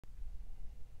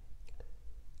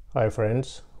Hi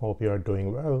friends, hope you are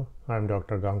doing well. I'm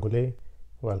Dr. Ganguly.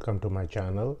 Welcome to my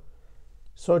channel.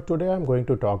 So today I'm going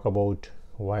to talk about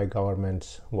why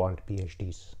governments want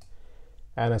PhDs.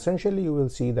 And essentially you will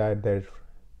see that there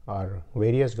are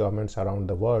various governments around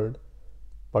the world,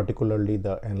 particularly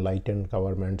the enlightened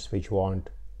governments which want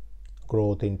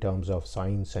growth in terms of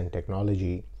science and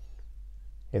technology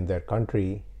in their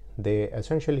country. They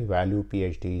essentially value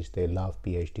PhDs, they love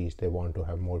PhDs, they want to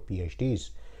have more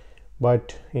PhDs.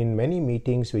 But in many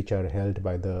meetings which are held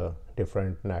by the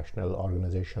different national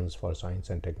organizations for science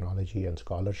and technology and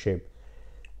scholarship,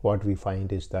 what we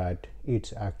find is that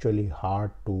it's actually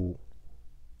hard to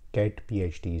get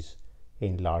PhDs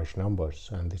in large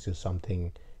numbers, and this is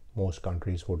something most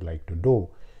countries would like to do.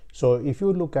 So if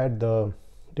you look at the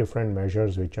different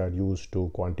measures which are used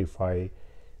to quantify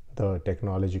the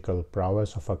technological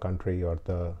prowess of a country or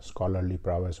the scholarly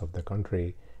prowess of the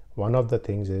country, one of the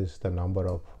things is the number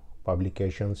of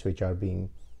publications which are being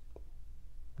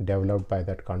developed by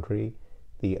that country.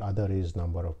 The other is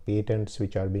number of patents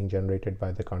which are being generated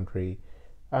by the country,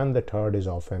 and the third is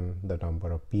often the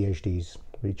number of PhDs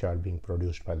which are being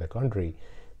produced by the country,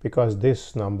 because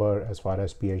this number, as far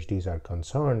as PhDs are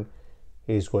concerned,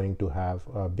 is going to have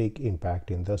a big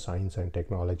impact in the science and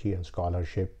technology and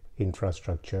scholarship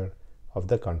infrastructure of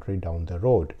the country down the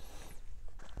road.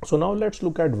 So now let's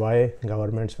look at why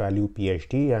governments value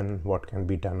PhD and what can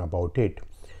be done about it.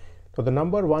 So the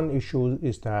number one issue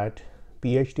is that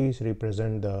PhDs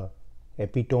represent the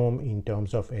epitome in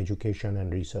terms of education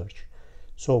and research.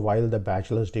 So while the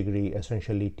bachelor's degree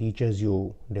essentially teaches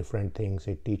you different things,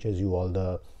 it teaches you all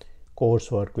the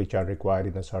coursework which are required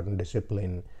in a certain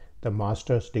discipline, the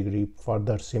master's degree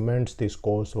further cements this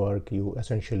coursework. You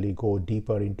essentially go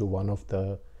deeper into one of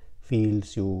the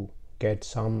fields, you get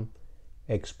some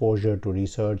exposure to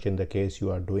research in the case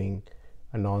you are doing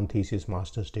a non-thesis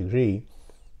master's degree.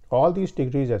 All these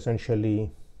degrees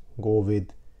essentially go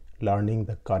with learning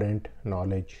the current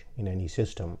knowledge in any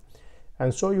system.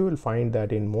 And so you will find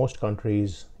that in most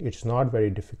countries, it's not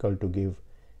very difficult to give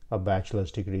a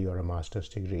bachelor's degree or a master's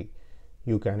degree.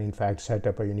 You can in fact set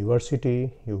up a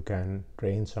university, you can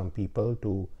train some people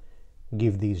to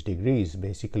give these degrees.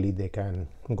 Basically, they can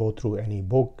go through any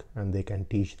book and they can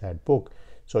teach that book.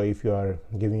 So if you are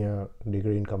giving a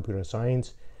degree in computer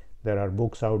science, there are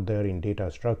books out there in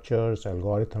data structures,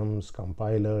 algorithms,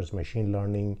 compilers, machine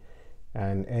learning,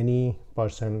 and any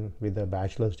person with a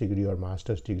bachelor's degree or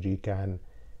master's degree can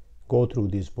go through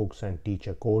these books and teach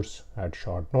a course at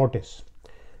short notice.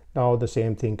 Now the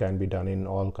same thing can be done in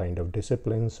all kind of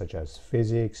disciplines such as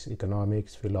physics,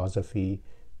 economics, philosophy,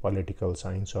 political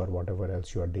science, or whatever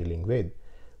else you are dealing with.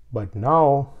 But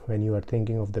now when you are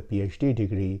thinking of the PhD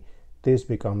degree, this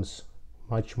becomes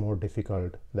much more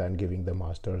difficult than giving the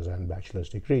master's and bachelor's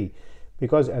degree,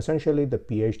 because essentially the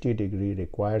PhD degree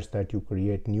requires that you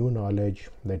create new knowledge,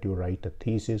 that you write a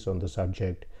thesis on the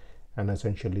subject, and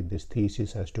essentially this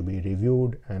thesis has to be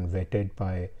reviewed and vetted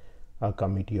by a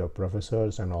committee of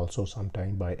professors and also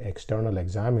sometimes by external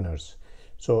examiners.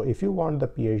 So if you want the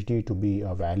PhD to be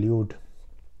a valued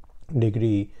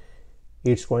degree,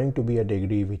 it's going to be a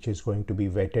degree which is going to be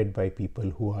vetted by people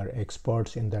who are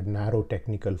experts in that narrow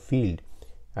technical field,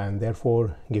 and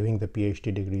therefore giving the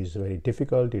PhD degree is very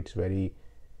difficult, it's very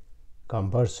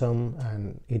cumbersome,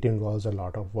 and it involves a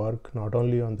lot of work, not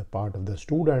only on the part of the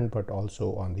student but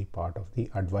also on the part of the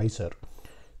advisor.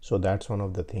 So that's one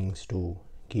of the things to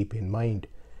keep in mind.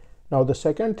 Now the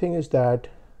second thing is that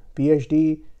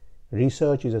PhD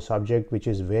research is a subject which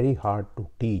is very hard to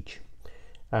teach.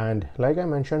 And like I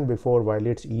mentioned before, while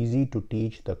it's easy to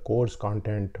teach the course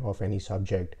content of any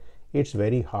subject, it's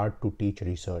very hard to teach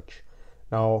research.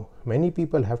 Now, many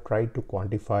people have tried to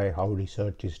quantify how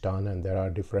research is done, and there are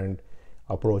different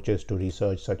approaches to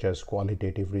research such as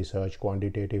qualitative research,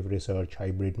 quantitative research,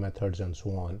 hybrid methods, and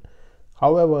so on.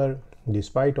 However,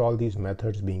 despite all these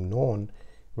methods being known,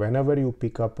 whenever you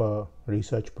pick up a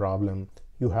research problem,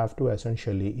 you have to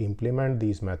essentially implement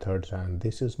these methods, and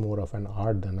this is more of an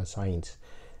art than a science.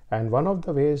 And one of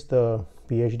the ways the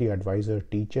PhD advisor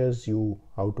teaches you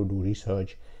how to do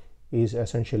research is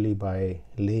essentially by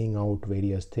laying out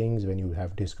various things when you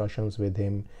have discussions with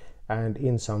him, and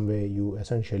in some way you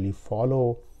essentially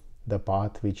follow the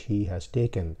path which he has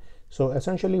taken. So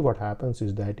essentially what happens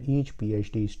is that each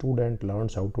PhD student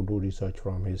learns how to do research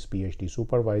from his PhD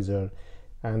supervisor,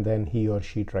 and then he or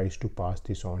she tries to pass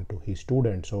this on to his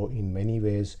students. So in many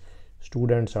ways,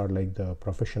 students are like the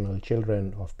professional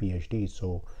children of PhD.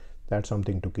 So that's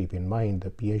something to keep in mind.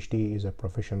 The PhD is a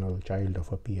professional child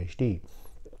of a PhD.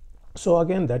 So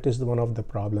again, that is one of the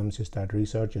problems, is that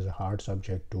research is a hard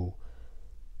subject to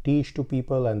teach to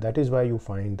people, and that is why you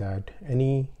find that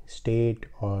any state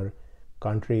or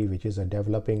country which is a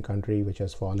developing country which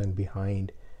has fallen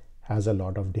behind has a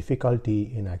lot of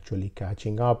difficulty in actually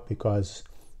catching up, because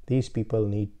these people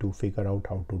need to figure out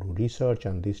how to do research,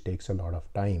 and this takes a lot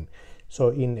of time. So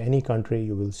in any country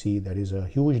you will see there is a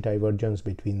huge divergence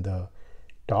between the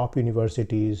top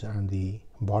universities and the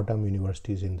bottom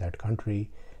universities in that country,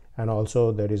 and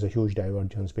also there is a huge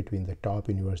divergence between the top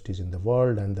universities in the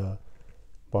world and the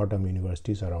bottom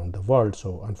universities around the world.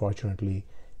 So unfortunately,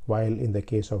 while in the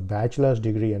case of bachelor's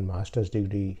degree and master's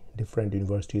degree, different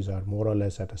universities are more or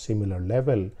less at a similar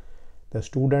level, the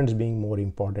students being more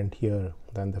important here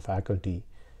than the faculty.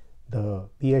 The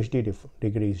PhD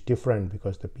degree is different,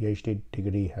 because the PhD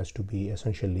degree has to be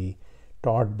essentially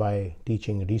taught by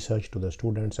teaching research to the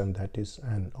students, and that is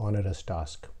an onerous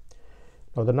task.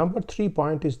 Now the number 3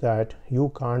 point is that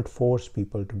you can't force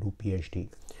people to do PhD.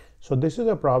 So this is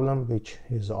a problem which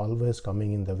is always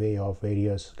coming in the way of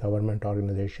various government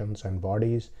organizations and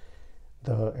bodies,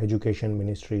 the education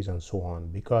ministries and so on,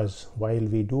 because while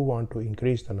we do want to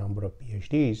increase the number of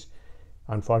PhDs,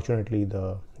 unfortunately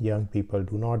the young people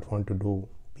do not want to do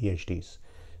PhDs.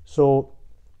 So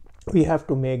we have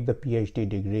to make the PhD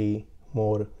degree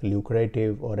more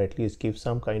lucrative, or at least give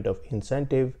some kind of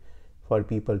incentive for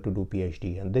people to do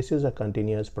PhD. And this is a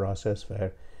continuous process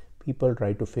where people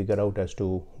try to figure out as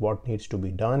to what needs to be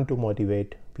done to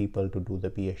motivate people to do the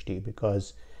PhD,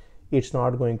 because it's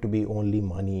not going to be only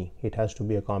money. It has to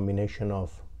be a combination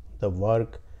of the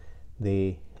work.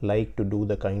 They like to do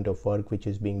the kind of work which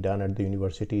is being done at the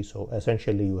university. So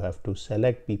essentially you have to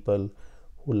select people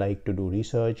who like to do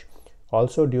research.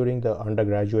 Also during the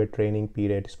undergraduate training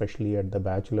period, especially at the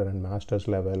bachelor and master's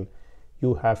level,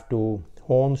 you have to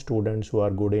hone students who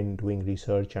are good in doing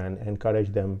research and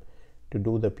encourage them to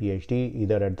do the PhD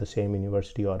either at the same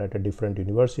university or at a different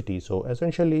university. So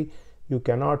essentially you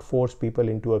cannot force people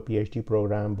into a PhD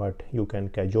program, but you can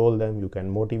cajole them, you can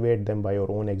motivate them by your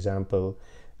own example.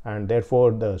 And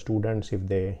therefore the students, if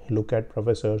they look at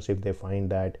professors, if they find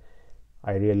that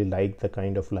I really like the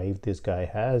kind of life this guy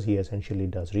has, he essentially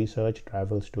does research,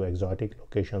 travels to exotic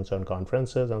locations on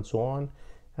conferences and so on,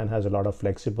 and has a lot of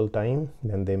flexible time,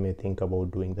 then they may think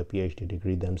about doing the PhD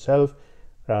degree themselves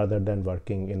rather than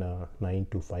working in a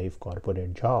 9-to-5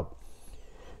 corporate job.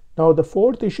 Now the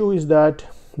fourth issue is that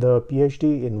the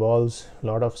PhD involves a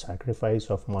lot of sacrifice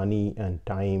of money and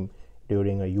time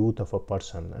during a youth of a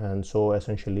person. And so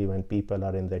essentially when people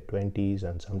are in their 20s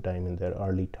and sometime in their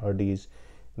early 30s,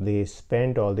 they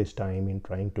spend all this time in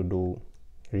trying to do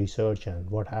research, and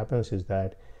what happens is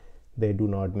that they do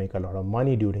not make a lot of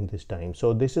money during this time.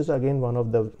 So this is again one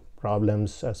of the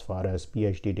problems as far as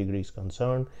PhD degree is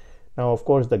concerned. Now of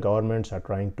course the governments are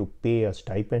trying to pay a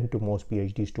stipend to most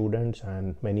PhD students,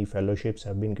 and many fellowships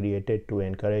have been created to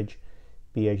encourage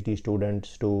PhD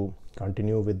students to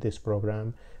continue with this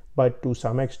program. But to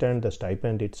some extent the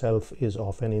stipend itself is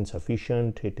often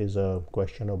insufficient. It is a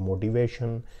question of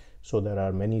motivation. So there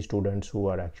are many students who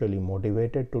are actually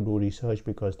motivated to do research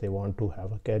because they want to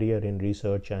have a career in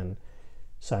research and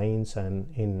science and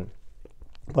in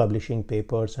publishing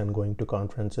papers and going to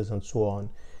conferences and so on.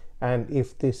 And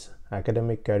if this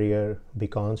academic career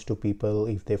beckons to people,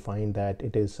 if they find that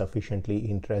it is sufficiently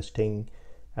interesting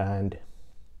and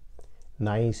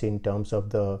nice in terms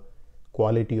of the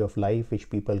quality of life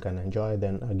which people can enjoy,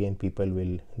 then again people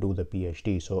will do the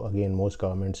PhD. So again most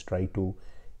governments try to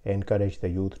encourage the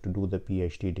youth to do the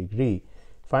PhD degree.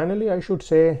 Finally, I should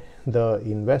say the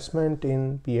investment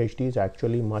in PhD is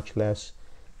actually much less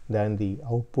than the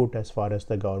output as far as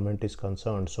the government is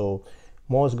concerned. So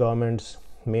most governments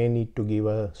may need to give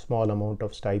a small amount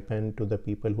of stipend to the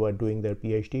people who are doing their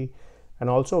PhD, and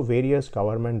also various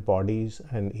government bodies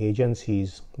and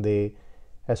agencies, they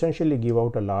essentially give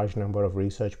out a large number of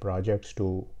research projects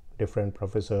to different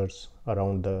professors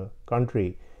around the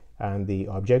country. And the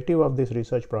objective of this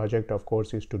research project, of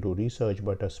course, is to do research,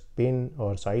 but a spin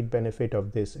or side benefit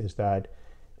of this is that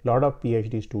a lot of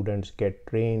PhD students get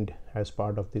trained as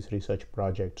part of this research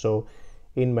project. So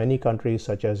in many countries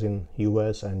such as in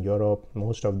US and Europe,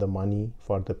 most of the money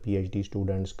for the PhD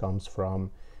students comes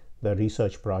from the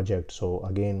research project. So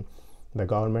again, the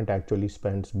government actually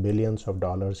spends billions of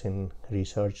dollars in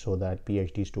research so that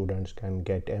PhD students can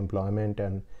get employment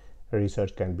and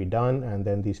research can be done, and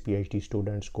then these PhD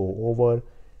students go over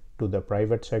to the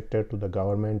private sector, to the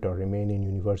government, or remain in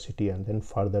university and then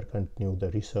further continue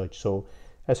the research. So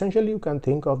essentially you can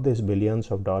think of this billions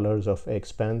of dollars of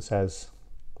expense as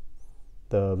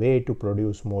the way to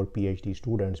produce more PhD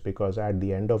students, because at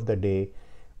the end of the day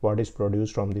what is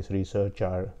produced from this research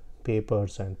are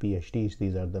papers and PhDs.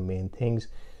 These are the main things.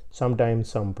 Sometimes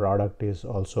some product is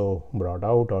also brought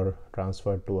out or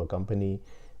transferred to a company,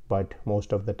 but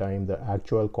most of the time the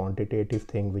actual quantitative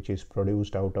thing which is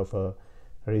produced out of a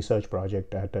research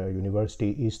project at a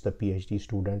university is the PhD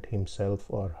student himself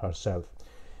or herself.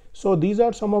 So these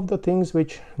are some of the things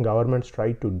which governments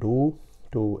try to do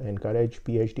to encourage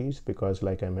PhDs, because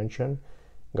like I mentioned,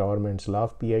 governments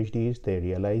love PhDs. They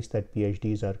realize that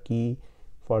PhDs are key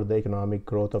for the economic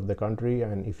growth of the country.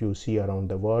 And if you see around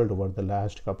the world over the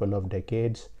last couple of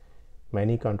decades,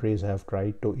 many countries have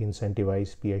tried to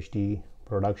incentivize PhD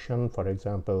production. For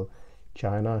example,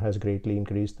 China has greatly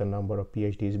increased the number of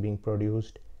PhDs being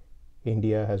produced.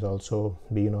 India has also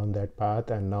been on that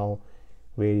path, and now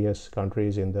various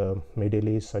countries in the Middle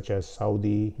East such as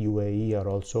Saudi, UAE are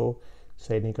also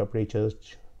setting up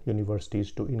research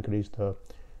universities to increase the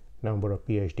number of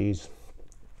PhDs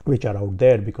which are out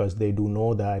there, because they do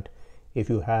know that if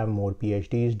you have more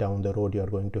PhDs down the road, you are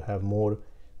going to have more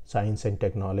science and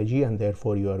technology, and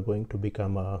therefore you are going to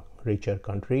become a richer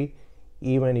country,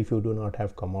 even if you do not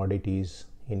have commodities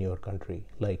in your country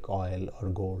like oil or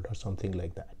gold or something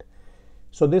like that.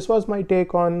 So this was my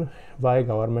take on why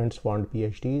governments want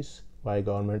PhDs, why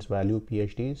governments value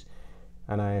PhDs,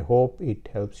 and I hope it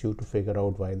helps you to figure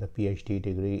out why the PhD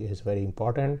degree is very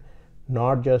important,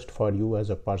 not just for you as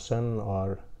a person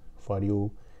or for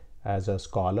you as a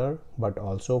scholar, but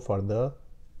also for the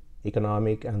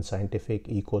economic and scientific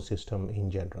ecosystem in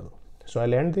general. So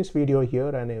I'll end this video here,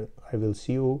 and I will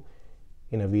see you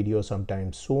in a video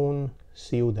sometime soon.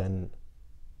 See you then.